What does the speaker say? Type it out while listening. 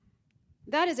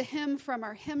That is a hymn from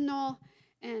our hymnal,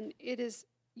 and it is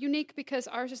unique because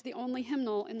ours is the only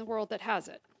hymnal in the world that has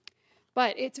it.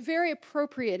 But it's very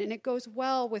appropriate, and it goes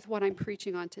well with what I'm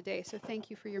preaching on today. So thank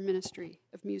you for your ministry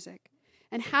of music.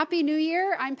 And Happy New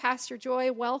Year. I'm Pastor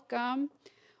Joy. Welcome.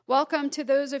 Welcome to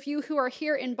those of you who are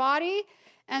here in body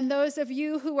and those of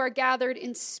you who are gathered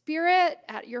in spirit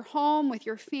at your home with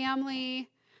your family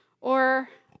or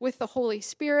with the Holy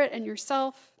Spirit and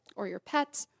yourself or your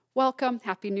pets. Welcome.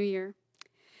 Happy New Year.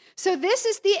 So this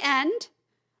is the end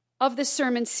of the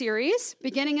sermon series,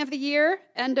 beginning of the year,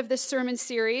 end of the sermon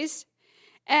series.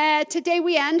 Today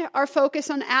we end our focus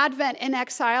on Advent in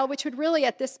exile, which would really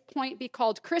at this point be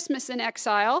called Christmas in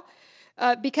exile,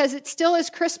 because it still is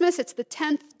Christmas. It's the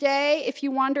 10th day. If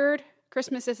you wondered,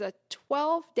 Christmas is a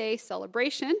 12-day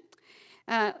celebration,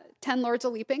 10 Lords a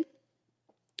Leaping.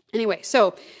 Anyway,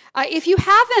 so if you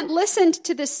haven't listened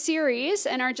to this series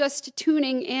and are just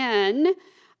tuning in,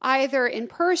 either in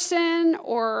person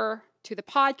or to the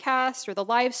podcast or the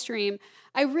live stream,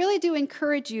 I really do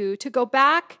encourage you to go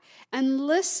back and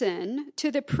listen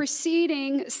to the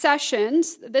preceding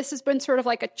sessions. This has been sort of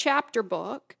like a chapter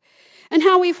book, and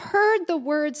how we've heard the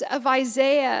words of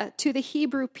Isaiah to the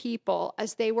Hebrew people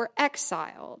as they were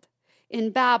exiled in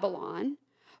Babylon,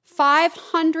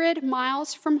 500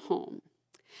 miles from home,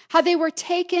 how they were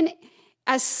taken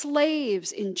as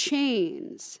slaves in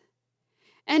chains.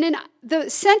 And in the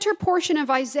center portion of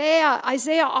Isaiah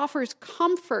offers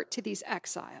comfort to these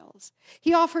exiles.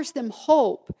 He offers them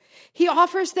hope. He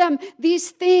offers them these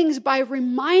things by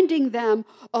reminding them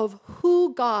of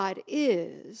who God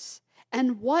is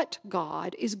and what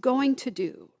God is going to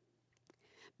do.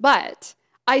 But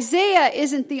Isaiah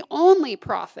isn't the only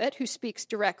prophet who speaks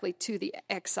directly to the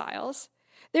exiles.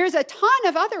 There's a ton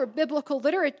of other biblical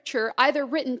literature, either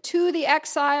written to the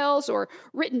exiles or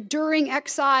written during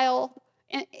exile,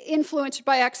 influenced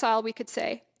by exile, we could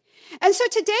say. And so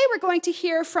today we're going to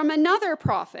hear from another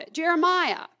prophet,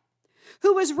 Jeremiah,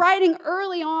 who was writing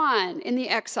early on in the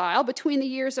exile between the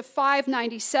years of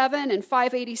 597 and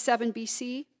 587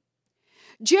 BC.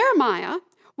 Jeremiah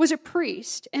was a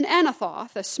priest in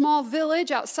Anathoth, a small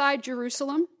village outside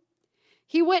Jerusalem.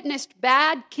 He witnessed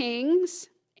bad kings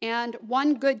and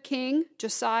one good king,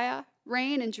 Josiah,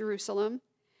 reign in Jerusalem.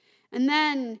 And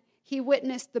then he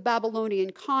witnessed the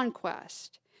Babylonian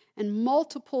conquest and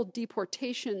multiple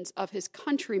deportations of his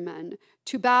countrymen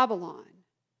to Babylon.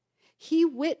 He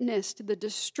witnessed the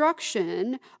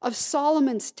destruction of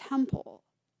Solomon's temple.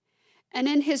 And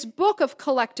in his book of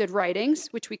collected writings,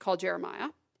 which we call Jeremiah,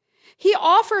 he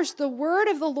offers the word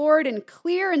of the Lord in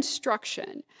clear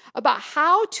instruction about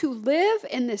how to live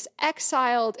in this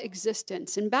exiled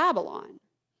existence in Babylon.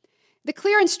 The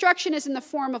clear instruction is in the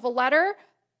form of a letter.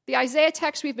 The Isaiah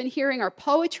texts we've been hearing are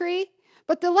poetry,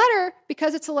 but the letter,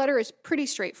 because it's a letter, is pretty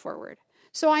straightforward.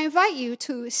 So I invite you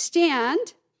to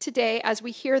stand today as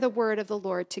we hear the word of the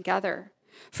Lord together.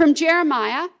 From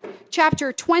Jeremiah,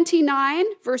 chapter 29,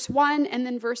 verse 1, and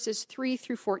then verses 3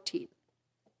 through 14.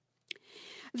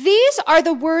 These are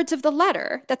the words of the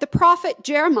letter that the prophet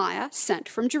Jeremiah sent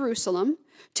from Jerusalem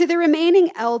to the remaining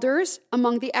elders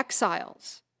among the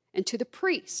exiles, and to the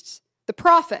priests, the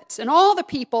prophets, and all the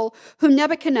people whom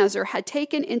Nebuchadnezzar had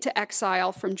taken into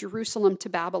exile from Jerusalem to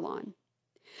Babylon.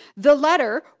 The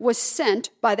letter was sent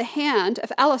by the hand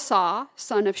of Elasah,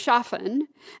 son of Shaphan,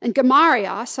 and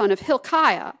Gemariah, son of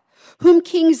Hilkiah, whom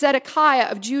King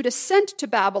Zedekiah of Judah sent to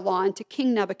Babylon to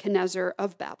King Nebuchadnezzar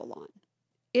of Babylon.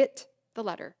 The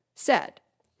letter said,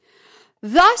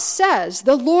 "Thus says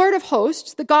the Lord of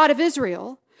hosts, the God of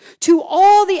Israel, to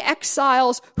all the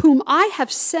exiles whom I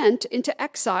have sent into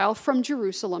exile from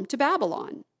Jerusalem to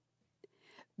Babylon.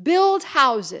 Build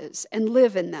houses and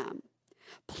live in them.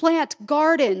 Plant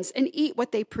gardens and eat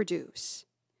what they produce.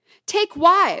 Take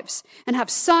wives and have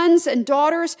sons and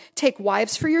daughters. Take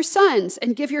wives for your sons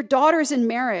and give your daughters in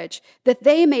marriage, that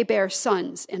they may bear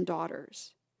sons and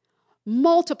daughters.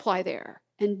 Multiply there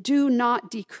and do not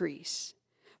decrease,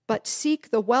 but seek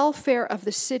the welfare of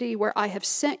the city where I have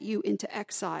sent you into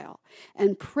exile,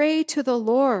 and pray to the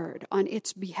Lord on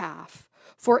its behalf,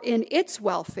 for in its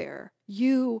welfare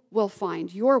you will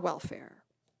find your welfare.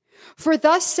 For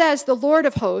thus says the Lord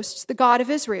of hosts, the God of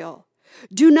Israel,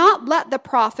 do not let the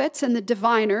prophets and the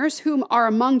diviners whom are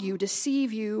among you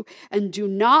deceive you, and do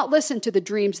not listen to the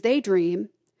dreams they dream,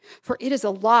 for it is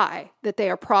a lie that they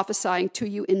are prophesying to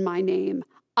you in my name.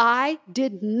 I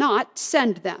did not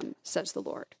send them, says the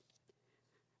Lord.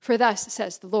 For thus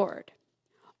says the Lord,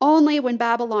 only when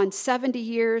Babylon's 70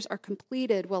 years are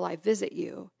completed will I visit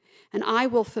you, and I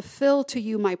will fulfill to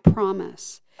you my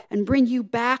promise and bring you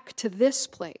back to this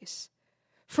place.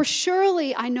 For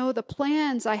surely I know the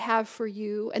plans I have for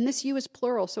you, and this you is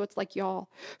plural, so it's like y'all.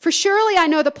 For surely I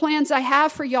know the plans I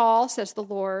have for y'all, says the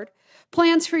Lord,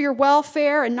 plans for your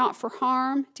welfare and not for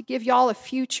harm, to give y'all a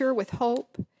future with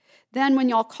hope. Then when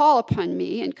y'all call upon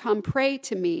me and come pray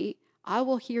to me, I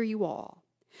will hear you all.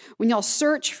 When y'all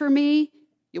search for me,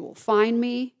 you will find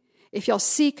me. If y'all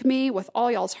seek me with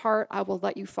all y'all's heart, I will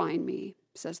let you find me,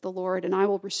 says the Lord, and I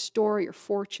will restore your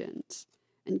fortunes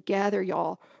and gather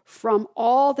y'all from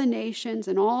all the nations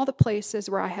and all the places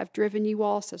where I have driven you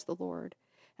all, says the Lord,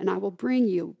 and I will bring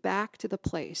you back to the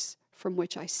place from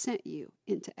which I sent you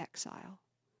into exile.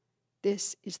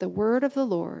 This is the word of the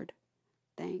Lord.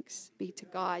 Thanks be to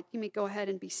God. You may go ahead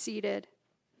and be seated.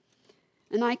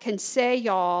 And I can say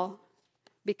y'all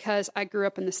because I grew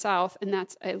up in the South, and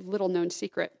that's a little-known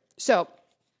secret.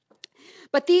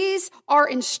 But these are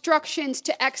instructions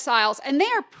to exiles, and they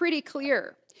are pretty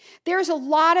clear. There's a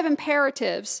lot of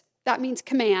imperatives. That means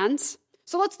commands.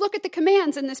 So let's look at the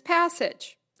commands in this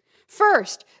passage.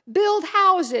 First, build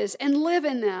houses and live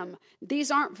in them. These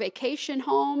aren't vacation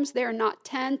homes. They're not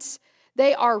tents.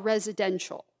 They are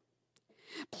residential.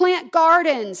 Plant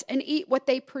gardens and eat what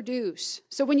they produce.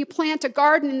 So when you plant a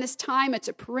garden in this time, it's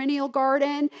a perennial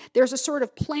garden. There's a sort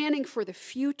of planning for the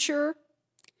future.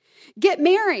 Get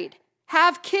married.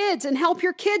 Have kids and help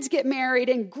your kids get married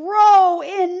and grow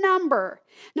in number.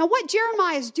 Now, what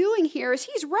Jeremiah is doing here is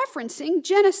he's referencing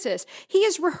Genesis. He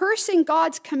is rehearsing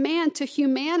God's command to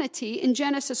humanity in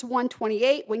Genesis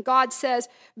 1:28 when God says,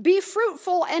 be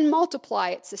fruitful and multiply.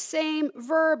 It's the same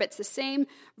verb. It's the same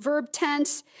verb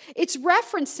tense. It's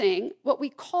referencing what we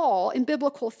call in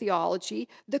biblical theology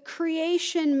the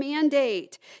creation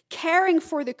mandate, caring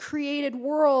for the created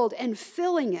world and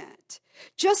filling it.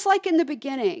 Just like in the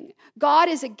beginning, God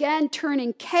is again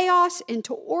turning chaos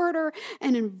into order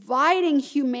and inviting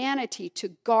humanity to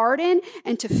garden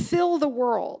and to fill the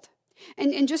world.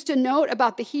 And just a note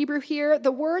about the Hebrew here,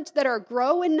 the words that are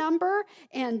grow in number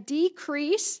and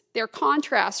decrease, they're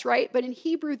contrasts, right? But in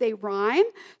Hebrew, they rhyme.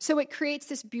 So it creates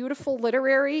this beautiful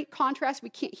literary contrast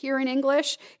we can't hear in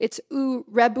English. It's u,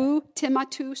 rebu,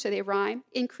 timatu, so they rhyme.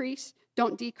 Increase,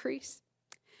 don't decrease.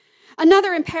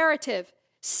 Another imperative,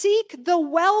 seek the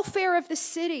welfare of the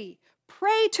city.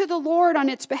 Pray to the Lord on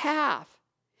its behalf.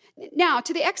 Now,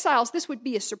 to the exiles, this would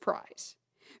be a surprise.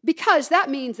 Because that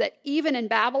means that even in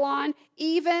Babylon,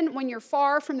 even when you're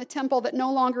far from the temple that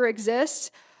no longer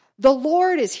exists, the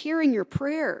Lord is hearing your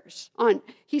prayers.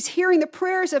 He's hearing the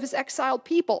prayers of his exiled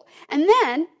people. And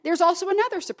then there's also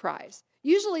another surprise.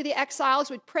 Usually the exiles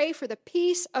would pray for the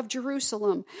peace of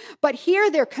Jerusalem. But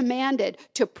here they're commanded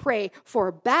to pray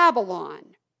for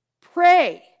Babylon.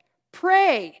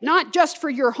 Pray, not just for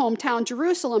your hometown,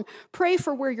 Jerusalem. Pray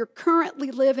for where you're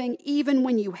currently living, even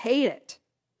when you hate it.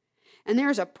 And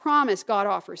there's a promise God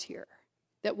offers here,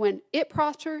 that when it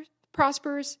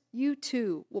prospers, you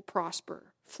too will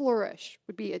prosper. Flourish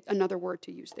would be another word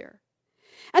to use there.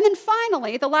 And then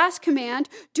finally, the last command,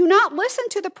 do not listen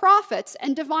to the prophets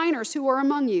and diviners who are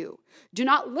among you. Do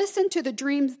not listen to the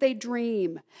dreams they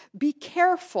dream. Be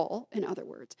careful, in other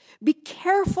words, be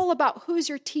careful about who's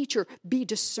your teacher. Be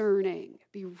discerning.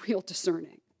 Be real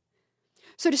discerning.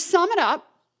 So to sum it up,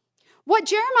 what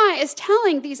Jeremiah is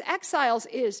telling these exiles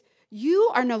is, you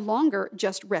are no longer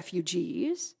just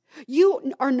refugees.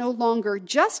 You are no longer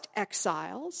just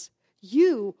exiles.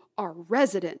 You are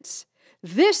residents.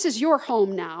 This is your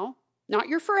home now, not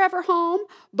your forever home,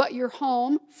 but your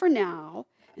home for now.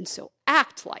 And so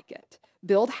act like it.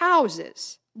 Build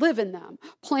houses, live in them,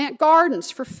 plant gardens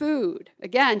for food.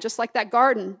 Again, just like that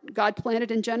garden God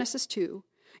planted in Genesis 2.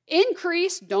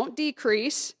 Increase, don't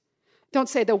decrease. Don't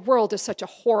say the world is such a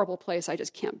horrible place, I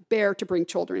just can't bear to bring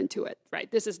children into it,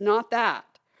 right? This is not that,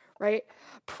 right?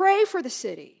 Pray for the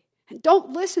city, and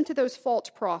don't listen to those false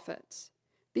prophets.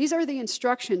 These are the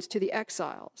instructions to the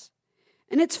exiles.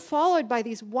 And it's followed by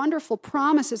these wonderful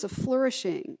promises of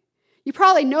flourishing. You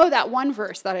probably know that one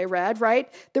verse that I read,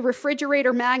 right? The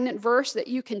refrigerator magnet verse that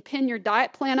you can pin your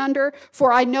diet plan under.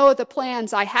 For I know the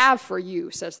plans I have for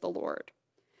you, says the Lord.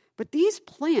 But these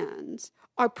plans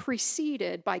are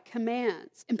preceded by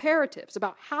commands, imperatives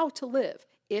about how to live.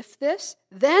 If this,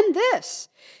 then this.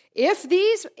 If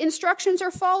these instructions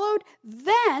are followed,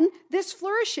 then this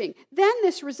flourishing, then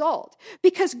this result.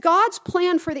 Because God's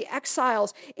plan for the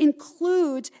exiles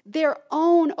includes their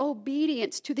own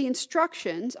obedience to the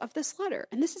instructions of this letter.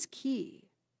 And this is key.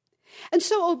 And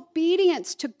so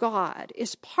obedience to God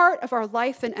is part of our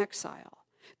life in exile.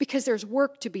 Because there's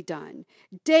work to be done,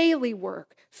 daily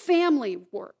work, family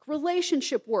work,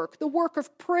 relationship work, the work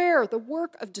of prayer, the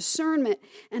work of discernment.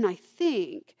 And I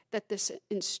think that this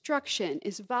instruction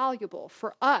is valuable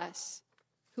for us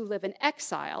who live in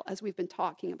exile, as we've been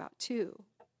talking about too.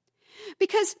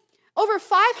 Because over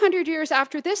 500 years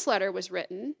after this letter was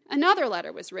written, another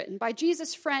letter was written by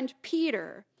Jesus' friend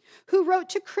Peter, who wrote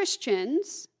to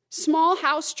Christians, small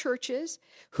house churches,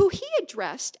 who he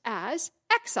addressed as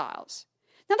exiles.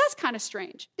 Now that's kind of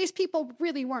strange. These people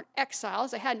really weren't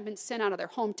exiles. They hadn't been sent out of their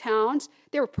hometowns.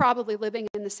 They were probably living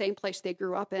in the same place they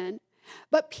grew up in.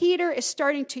 But Peter is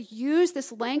starting to use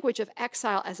this language of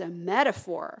exile as a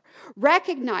metaphor,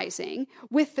 recognizing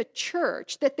with the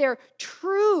church that their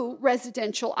true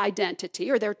residential identity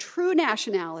or their true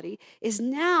nationality is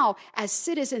now as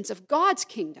citizens of God's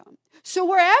kingdom. So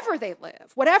wherever they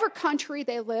live, whatever country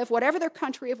they live, whatever their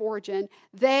country of origin,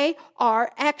 they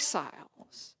are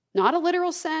exiles. Not a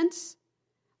literal sense,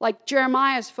 like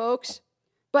Jeremiah's folks,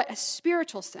 but a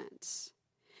spiritual sense.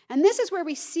 And this is where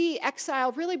we see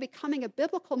exile really becoming a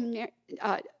biblical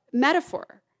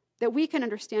metaphor that we can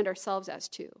understand ourselves as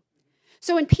too.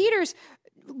 So in Peter's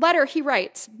letter, he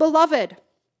writes, "Beloved,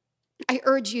 I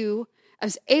urge you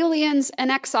as aliens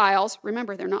and exiles,"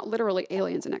 remember, they're not literally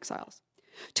aliens and exiles,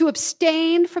 "to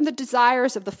abstain from the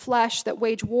desires of the flesh that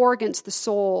wage war against the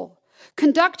soul.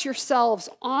 Conduct yourselves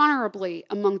honorably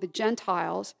among the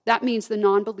Gentiles," that means the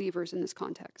non-believers in this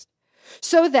context,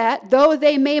 "so that, though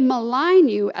they may malign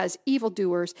you as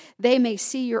evildoers, they may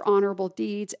see your honorable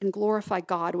deeds and glorify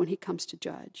God when he comes to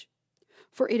judge.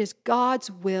 For it is God's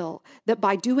will that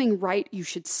by doing right you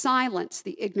should silence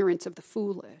the ignorance of the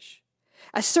foolish.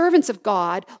 As servants of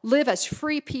God, live as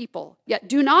free people, yet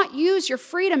do not use your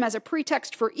freedom as a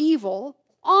pretext for evil.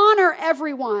 Honor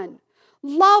everyone.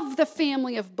 Love the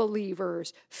family of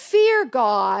believers. Fear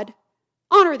God.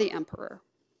 Honor the emperor."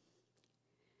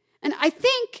 And I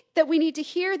think that we need to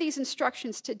hear these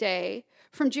instructions today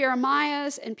from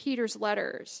Jeremiah's and Peter's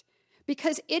letters,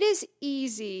 because it is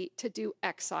easy to do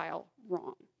exile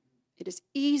wrong. It is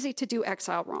easy to do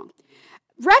exile wrong.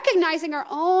 Recognizing our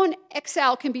own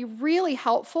exile can be really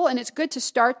helpful, and it's good to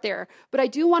start there, but I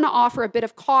do want to offer a bit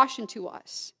of caution to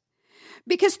us.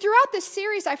 Because throughout this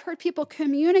series, I've heard people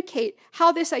communicate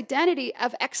how this identity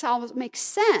of exile makes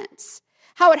sense,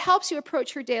 how it helps you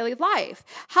approach your daily life,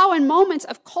 how in moments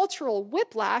of cultural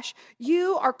whiplash,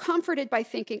 you are comforted by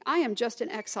thinking, I am just an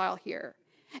exile here.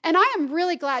 And I am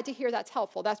really glad to hear that's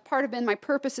helpful. That's part of my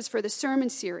purposes for the sermon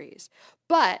series.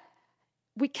 But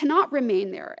we cannot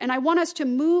remain there. And I want us to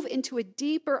move into a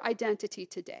deeper identity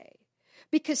today.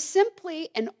 Because simply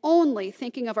and only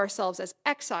thinking of ourselves as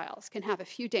exiles can have a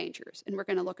few dangers, and we're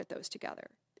going to look at those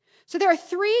together. So there are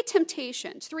three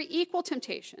equal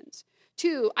temptations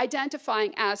to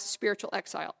identifying as spiritual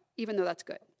exile, even though that's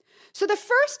good. So the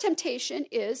first temptation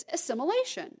is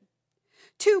assimilation,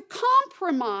 to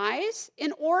compromise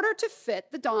in order to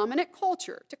fit the dominant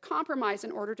culture, to compromise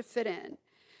in order to fit in.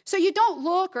 So you don't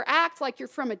look or act like you're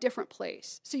from a different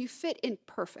place, so you fit in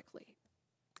perfectly.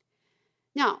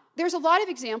 Now, there's a lot of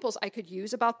examples I could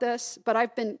use about this, but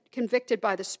I've been convicted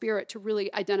by the Spirit to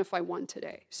really identify one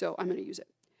today, so I'm going to use it.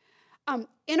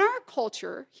 In our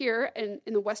culture here in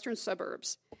the western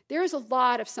suburbs, there is a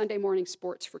lot of Sunday morning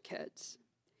sports for kids,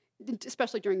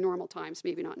 especially during normal times,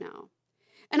 maybe not now.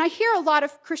 And I hear a lot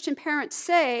of Christian parents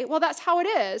say, well, that's how it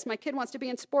is. My kid wants to be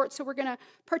in sports, so we're going to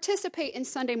participate in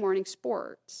Sunday morning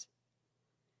sports.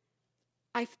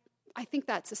 I think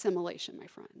that's assimilation, my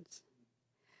friends.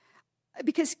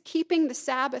 Because keeping the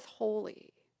Sabbath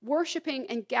holy, worshiping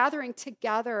and gathering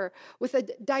together with a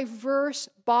diverse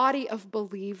body of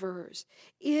believers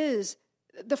is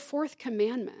the fourth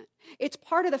commandment. It's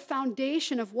part of the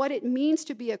foundation of what it means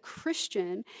to be a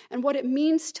Christian and what it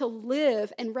means to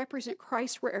live and represent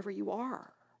Christ wherever you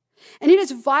are. And it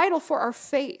is vital for our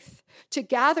faith to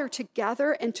gather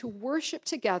together and to worship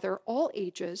together, all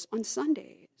ages, on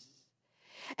Sundays.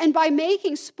 And by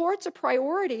making sports a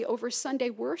priority over Sunday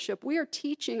worship, we are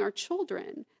teaching our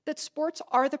children that sports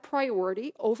are the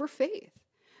priority over faith.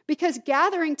 Because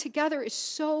gathering together is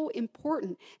so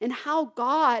important in how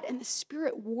God and the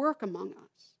Spirit work among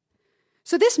us.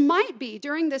 So this might be,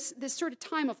 during this sort of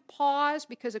time of pause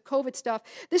because of COVID stuff,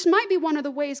 this might be one of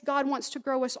the ways God wants to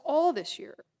grow us all this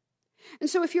year. And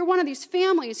so if you're one of these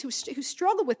families who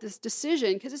struggle with this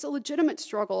decision, because it's a legitimate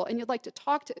struggle, and you'd like to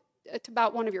talk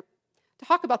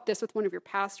about this with one of your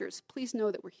pastors, please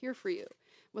know that we're here for you.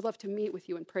 We'd love to meet with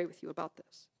you and pray with you about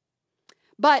this.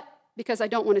 But because I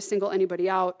don't want to single anybody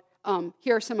out,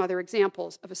 here are some other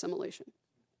examples of assimilation.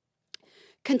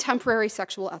 Contemporary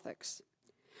sexual ethics.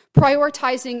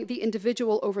 Prioritizing the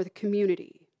individual over the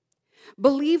community.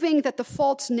 Believing that the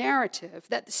false narrative,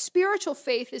 that the spiritual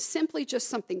faith is simply just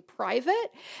something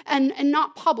private and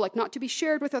not public, not to be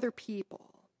shared with other people.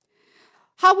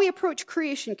 how we approach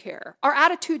creation care, our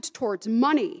attitudes towards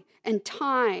money and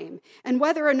time, and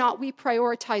whether or not we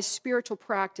prioritize spiritual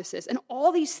practices. And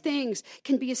all these things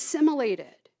can be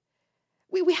assimilated.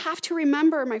 We have to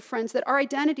remember, my friends, that our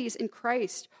identities in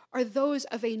Christ are those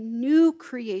of a new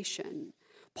creation.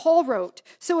 Paul wrote,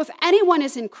 "So if anyone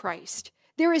is in Christ,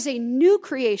 there is a new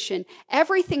creation.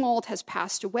 Everything old has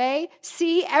passed away.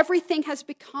 See, everything has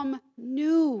become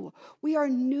new." We are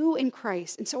new in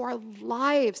Christ, and so our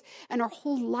lives and our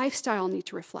whole lifestyle need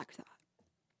to reflect that.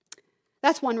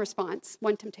 That's one response,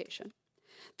 one temptation.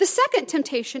 The second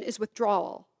temptation is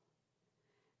withdrawal.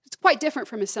 It's quite different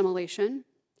from assimilation.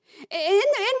 In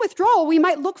withdrawal, we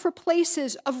might look for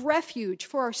places of refuge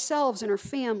for ourselves and our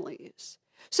families.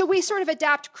 So we sort of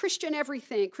adapt Christian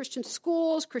everything, Christian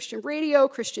schools, Christian radio,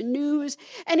 Christian news,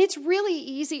 and it's really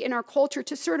easy in our culture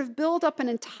to sort of build up an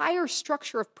entire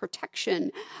structure of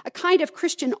protection, a kind of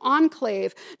Christian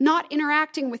enclave, not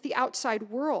interacting with the outside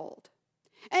world.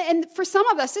 And for some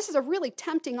of us, this is a really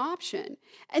tempting option.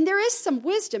 And there is some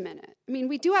wisdom in it. I mean,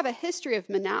 we do have a history of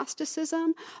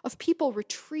monasticism, of people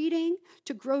retreating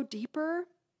to grow deeper.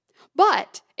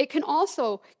 But it can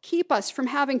also keep us from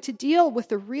having to deal with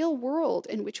the real world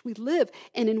in which we live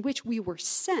and in which we were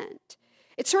sent.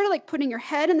 It's sort of like putting your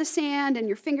head in the sand and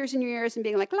your fingers in your ears and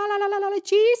being like, la, la, la, la, la,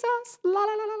 Jesus, la,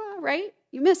 la, la, la, la, right?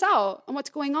 You miss out on what's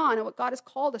going on and what God has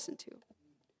called us into.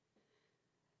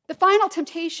 The final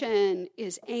temptation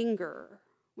is anger,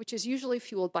 which is usually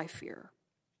fueled by fear.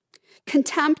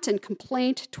 Contempt and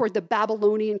complaint toward the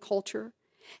Babylonian culture.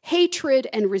 Hatred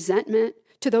and resentment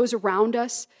to those around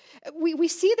us. We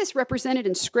see this represented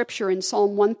in Scripture in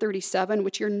Psalm 137,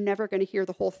 which you're never going to hear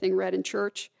the whole thing read in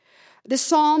church. This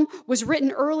psalm was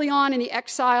written early on in the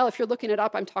exile. If you're looking it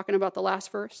up, I'm talking about the last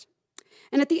verse.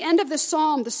 And at the end of the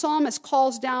psalmist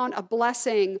calls down a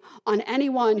blessing on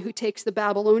anyone who takes the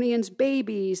Babylonians'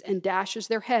 babies and dashes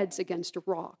their heads against a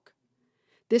rock.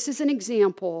 This is an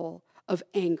example of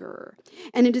anger.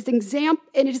 And it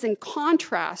is in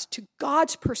contrast to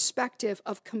God's perspective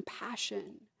of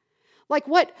compassion. Like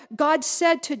what God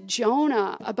said to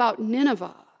Jonah about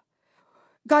Nineveh.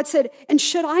 God said, "And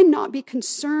should I not be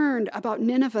concerned about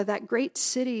Nineveh, that great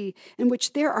city in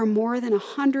which there are more than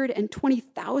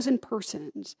 120,000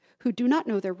 persons who do not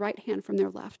know their right hand from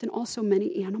their left, and also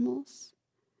many animals?"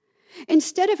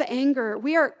 Instead of anger,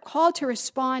 we are called to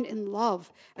respond in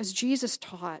love, as Jesus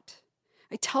taught.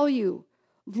 I tell you,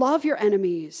 love your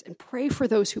enemies and pray for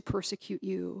those who persecute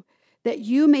you, that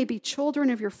you may be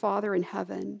children of your Father in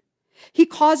heaven. He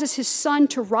causes his sun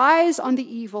to rise on the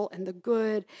evil and the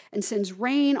good, and sends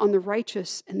rain on the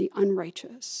righteous and the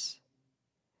unrighteous.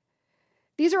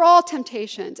 These are all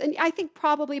temptations, and I think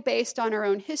probably based on our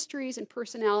own histories and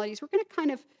personalities, we're going to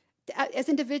kind of, as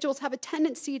individuals, have a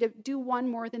tendency to do one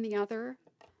more than the other.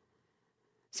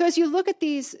 So as you look at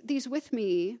these with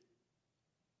me,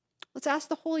 let's ask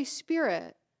the Holy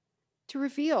Spirit to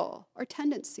reveal our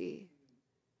tendency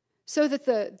so that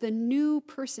the new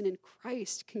person in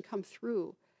Christ can come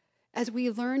through as we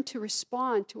learn to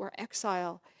respond to our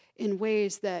exile in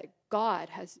ways that God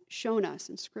has shown us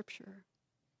in Scripture.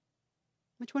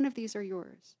 Which one of these are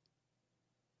yours?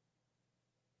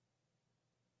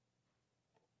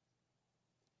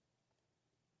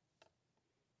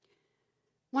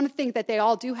 One thing that they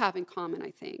all do have in common,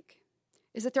 I think,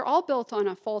 is that they're all built on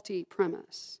a faulty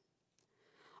premise.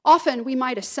 Often we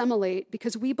might assimilate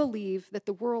because we believe that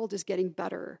the world is getting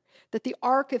better, that the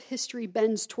arc of history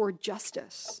bends toward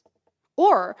justice.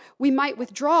 Or we might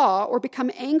withdraw or become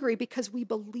angry because we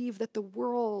believe that the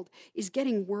world is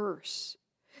getting worse,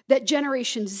 that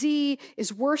Generation Z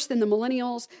is worse than the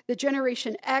millennials, that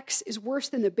Generation X is worse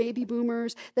than the baby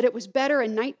boomers, that it was better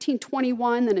in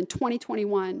 1921 than in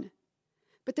 2021.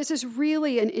 But this is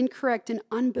really an incorrect and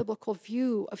unbiblical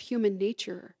view of human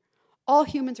nature. All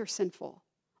humans are sinful.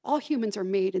 All humans are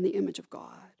made in the image of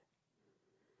God.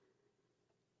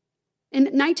 In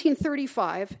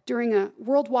 1935, during a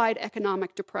worldwide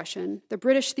economic depression, the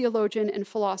British theologian and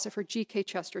philosopher G.K.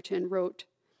 Chesterton wrote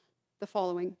the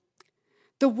following: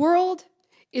 "The world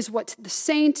is what the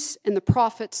saints and the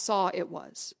prophets saw it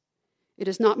was. It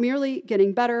is not merely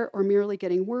getting better or merely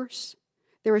getting worse.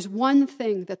 There is one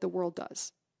thing that the world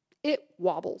does. It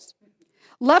wobbles.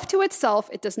 Left to itself,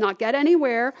 it does not get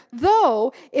anywhere,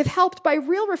 though, if helped by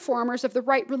real reformers of the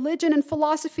right religion and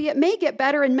philosophy, it may get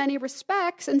better in many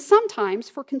respects, and sometimes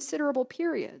for considerable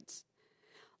periods.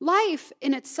 Life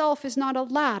in itself is not a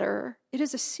ladder, it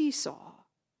is a seesaw."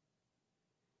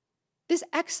 This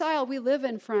exile we live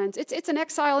in, friends, it's an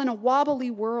exile in a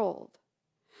wobbly world.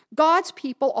 God's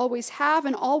people always have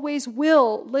and always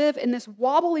will live in this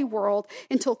wobbly world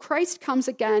until Christ comes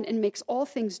again and makes all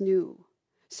things new.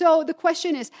 So the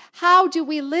question is, how do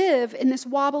we live in this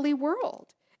wobbly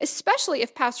world? Especially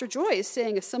if Pastor Joy is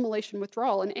saying assimilation,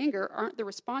 withdrawal, and anger aren't the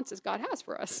responses God has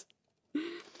for us.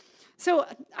 So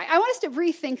I want us to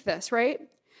rethink this, right?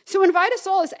 So invite us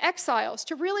all as exiles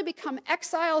to really become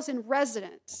exiles in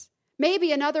residence.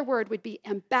 Maybe another word would be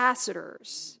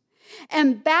ambassadors.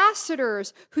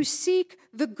 Ambassadors who seek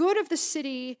the good of the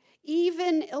city,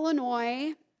 even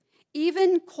Illinois,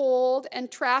 even cold and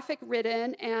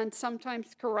traffic-ridden and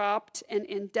sometimes corrupt and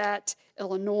in debt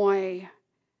Illinois.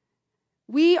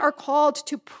 We are called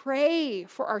to pray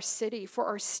for our city, for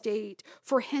our state,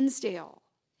 for Hinsdale.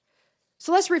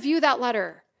 So let's review that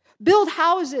letter. Build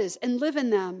houses and live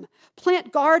in them.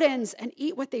 Plant gardens and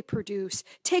eat what they produce.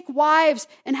 Take wives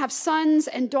and have sons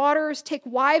and daughters. Take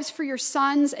wives for your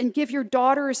sons and give your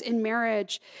daughters in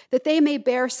marriage, that they may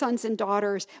bear sons and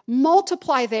daughters.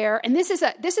 Multiply there. And this is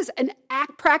an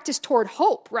act practice toward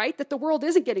hope, right? That the world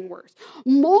isn't getting worse.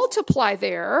 Multiply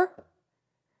there.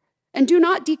 And do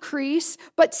not decrease,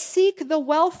 but seek the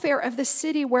welfare of the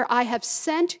city where I have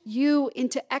sent you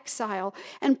into exile,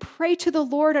 and pray to the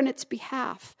Lord on its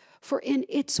behalf, for in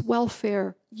its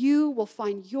welfare you will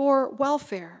find your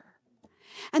welfare.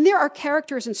 And there are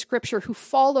characters in Scripture who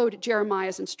followed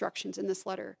Jeremiah's instructions in this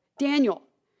letter. Daniel,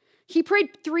 he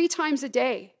prayed 3 times a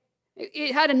day.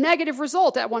 It had a negative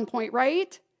result at one point,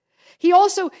 right? He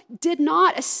also did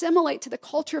not assimilate to the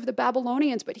culture of the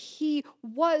Babylonians, but he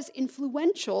was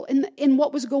influential in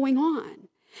what was going on.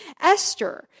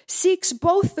 Esther seeks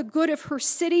both the good of her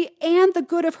city and the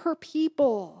good of her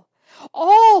people.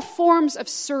 All forms of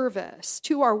service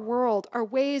to our world are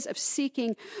ways of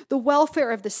seeking the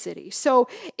welfare of the city. So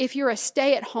if you're a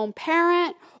stay-at-home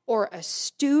parent or a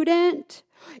student,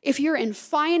 if you're in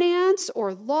finance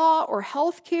or law or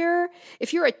healthcare,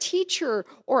 if you're a teacher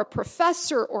or a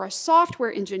professor or a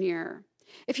software engineer,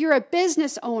 if you're a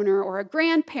business owner or a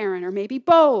grandparent or maybe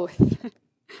both,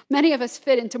 many of us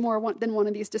fit into more than one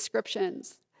of these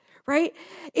descriptions, right?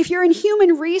 If you're in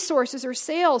human resources or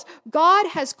sales, God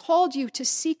has called you to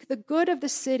seek the good of the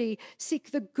city,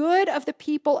 seek the good of the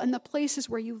people and the places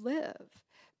where you live,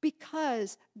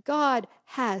 because God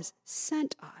has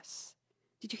sent us.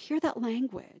 Did you hear that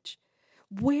language?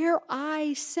 Where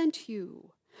I sent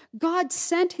you. God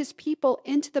sent his people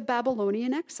into the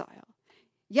Babylonian exile.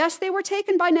 Yes, they were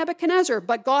taken by Nebuchadnezzar,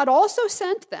 but God also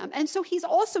sent them. And so he's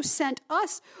also sent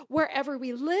us wherever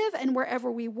we live and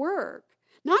wherever we work.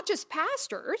 Not just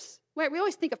pastors. We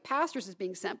always think of pastors as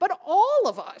being sent, but all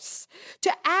of us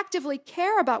to actively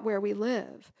care about where we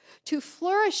live, to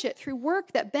flourish it through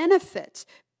work that benefits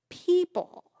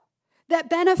people, that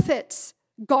benefits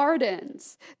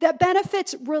gardens, that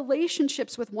benefits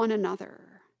relationships with one another.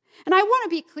 And I want to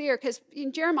be clear, because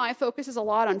Jeremiah focuses a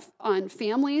lot on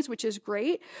families, which is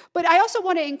great, but I also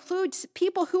want to include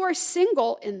people who are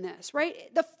single in this,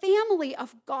 right? The family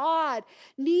of God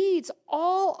needs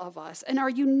all of us and our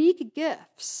unique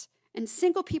gifts, and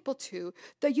single people too,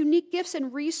 the unique gifts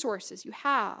and resources you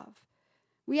have.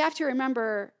 We have to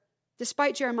remember,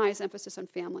 despite Jeremiah's emphasis on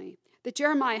family, that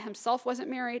Jeremiah himself wasn't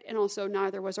married, and also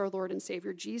neither was our Lord and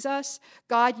Savior Jesus.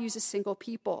 God uses single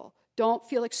people. Don't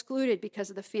feel excluded because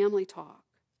of the family talk.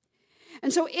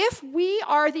 And so if we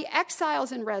are the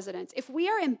exiles in residence, if we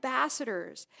are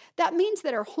ambassadors, that means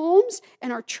that our homes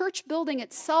and our church building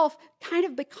itself kind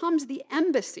of becomes the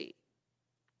embassy.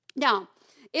 Now,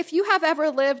 if you have ever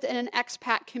lived in an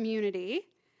expat community,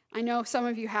 I know some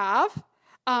of you have,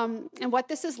 and what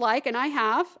this is like, and I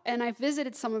have, and I've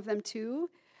visited some of them too,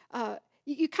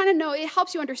 you kind of know, it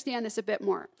helps you understand this a bit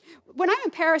more. When I'm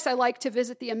in Paris, I like to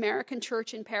visit the American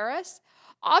church in Paris.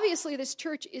 Obviously, this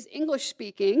church is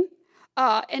English-speaking,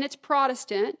 and it's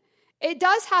Protestant. It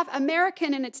does have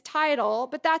American in its title,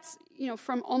 but that's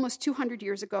from almost 200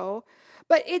 years ago.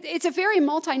 But it's a very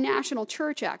multinational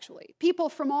church, actually. People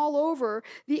from all over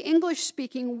the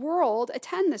English-speaking world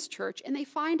attend this church, and they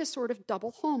find a sort of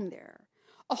double home there.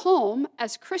 A home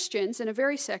as Christians in a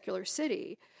very secular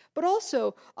city, but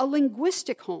also a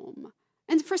linguistic home.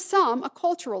 And for some, a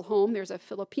cultural home. There's a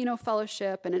Filipino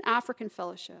fellowship and an African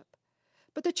fellowship.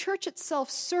 But the church itself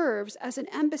serves as an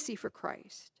embassy for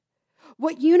Christ.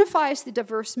 What unifies the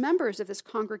diverse members of this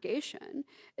congregation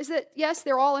is that, yes,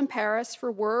 they're all in Paris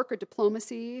for work or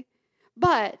diplomacy,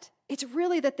 but it's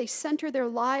really that they center their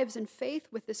lives and faith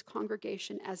with this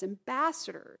congregation as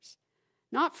ambassadors,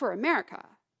 not for America,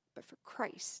 but for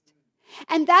Christ.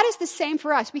 And that is the same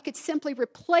for us. We could simply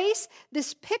replace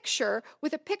this picture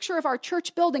with a picture of our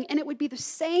church building, and it would be the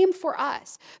same for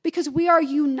us because we are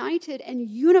united and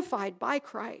unified by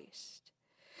Christ.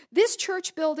 This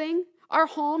church building, our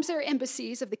homes, are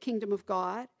embassies of the kingdom of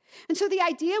God. And so the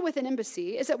idea with an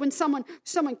embassy is that when someone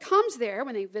comes there,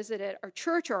 when they visit at our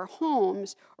church or our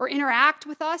homes or interact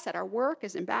with us at our work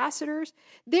as ambassadors,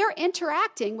 they're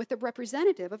interacting with the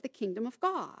representative of the kingdom of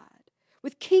God,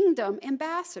 with kingdom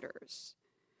ambassadors.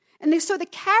 And so the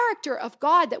character of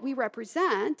God that we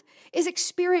represent is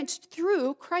experienced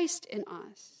through Christ in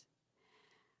us.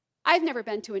 I've never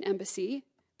been to an embassy,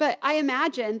 but I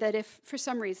imagine that if for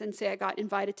some reason, say I got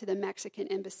invited to the Mexican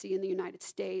embassy in the United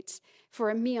States for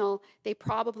a meal, they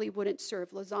probably wouldn't serve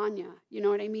lasagna. You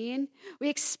know what I mean? We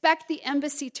expect the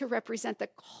embassy to represent the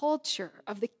culture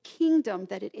of the kingdom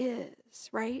that it is,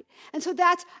 right? And so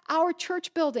that's our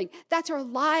church building. That's our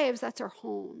lives. That's our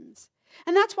homes.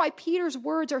 And that's why Peter's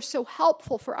words are so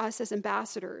helpful for us as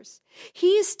ambassadors.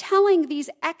 He's telling these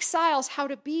exiles how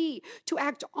to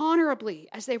act honorably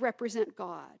as they represent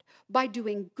God by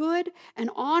doing good and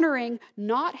honoring,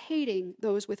 not hating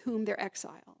those with whom they're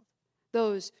exiled,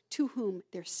 those to whom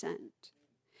they're sent.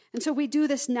 And so we do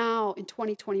this now in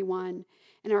 2021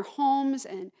 in our homes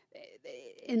and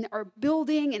in our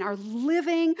building, in our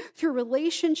living, through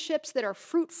relationships that are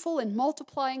fruitful and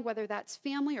multiplying, whether that's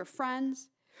family or friends,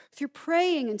 through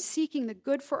praying and seeking the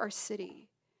good for our city.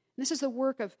 And this is the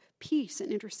work of peace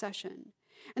and intercession.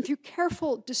 And through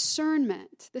careful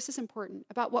discernment, this is important,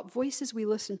 about what voices we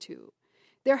listen to.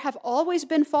 There have always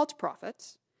been false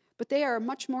prophets, but they are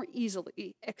much more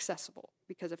easily accessible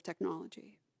because of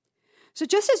technology. So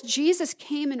just as Jesus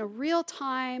came in a real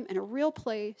time and a real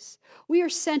place, we are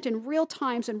sent in real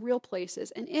times and real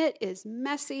places, and it is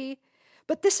messy.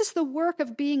 But this is the work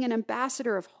of being an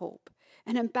ambassador of hope,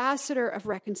 an ambassador of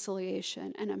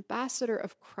reconciliation, an ambassador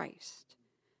of Christ.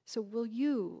 So will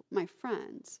you, my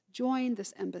friends, join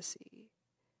this embassy?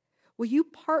 Will you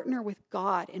partner with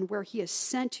God in where he has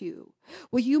sent you?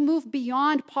 Will you move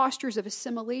beyond postures of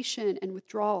assimilation and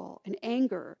withdrawal and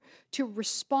anger to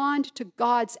respond to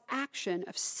God's action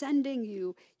of sending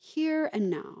you here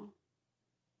and now?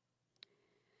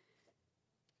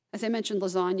 As I mentioned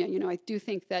lasagna, I do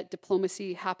think that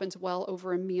diplomacy happens well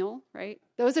over a meal, right?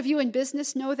 Those of you in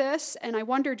business know this, and I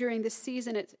wonder during this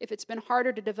season if it's been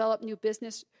harder to develop new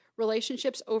business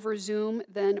relationships over Zoom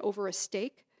than over a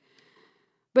steak.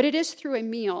 But it is through a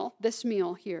meal, this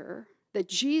meal here, that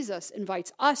Jesus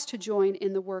invites us to join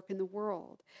in the work in the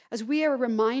world, as we are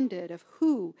reminded of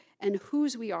who and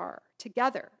whose we are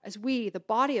together, as we, the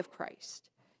body of Christ,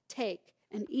 take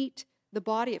and eat the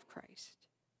body of Christ.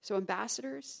 So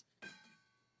ambassadors,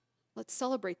 let's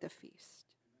celebrate the feast.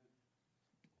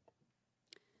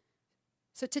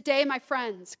 So today, my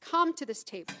friends, come to this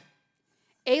table.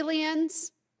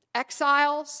 Aliens,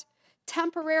 exiles,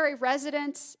 temporary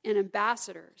residents, and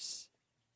ambassadors.